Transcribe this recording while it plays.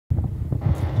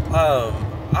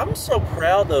I'm so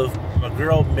proud of my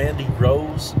girl Mandy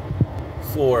Rose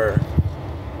for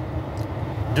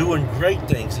doing great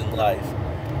things in life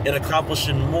and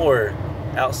accomplishing more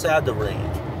outside the ring.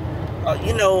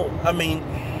 I mean,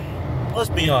 let's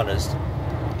be honest.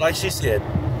 Like she said,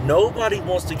 nobody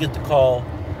wants to get the call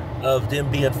of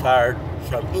them being fired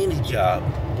from any job,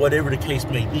 whatever the case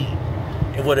may be,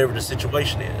 and whatever the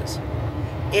situation is.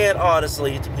 And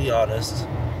honestly, to be honest,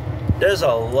 there's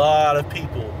a lot of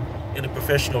people in the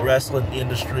professional wrestling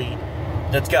industry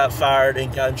that's got fired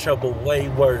and got in trouble way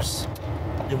worse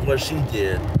than what she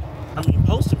did. I mean,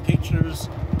 posting pictures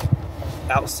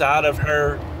outside of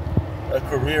her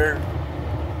career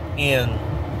and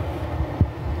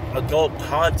adult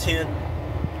content,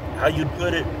 how you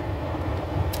put it.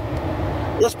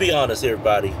 Let's be honest,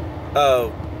 everybody.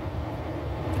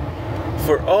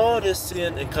 For all this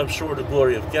sin and come short of the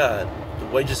glory of God, the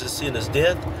wages of sin is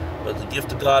death, but the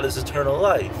gift of God is eternal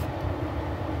life.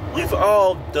 We've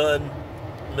all done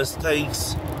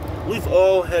mistakes. We've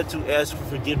all had to ask for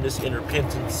forgiveness and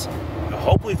repentance. I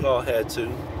hope we've all had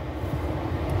to.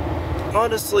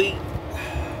 Honestly,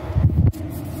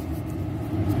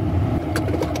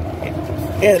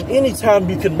 and anytime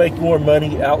you can make more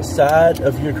money outside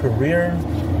of your career,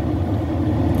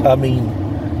 I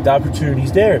mean, the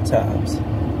opportunity's there at times.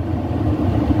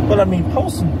 But I mean,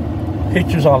 posting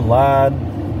pictures online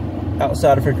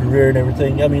outside of her career and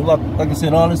everything, I mean, like I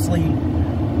said, honestly,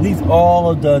 we've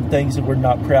all done things that we're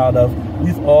not proud of.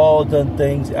 We've all done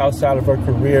things outside of our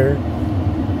career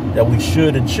that we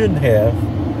should and shouldn't have.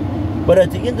 But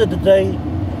at the end of the day,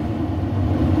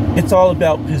 it's all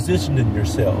about positioning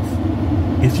yourself.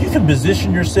 If you can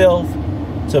position yourself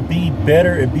to be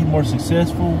better and be more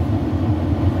successful,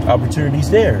 opportunities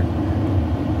there.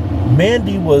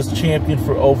 Mandy was champion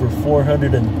for over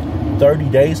 430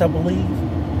 days, I believe.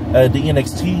 The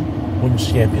NXT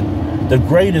Women's Champion. The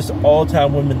greatest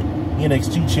all-time women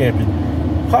NXT champion.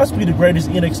 Possibly the greatest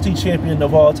NXT champion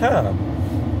of all time.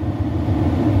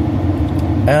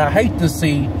 And I hate to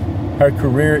see her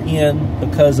career end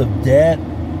because of that.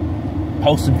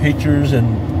 Posting pictures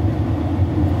and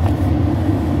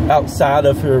outside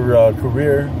of her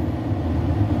career.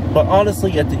 But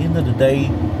honestly, at the end of the day,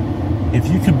 if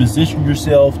you can position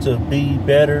yourself to be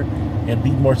better and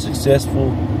be more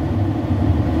successful,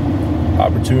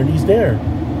 opportunities there.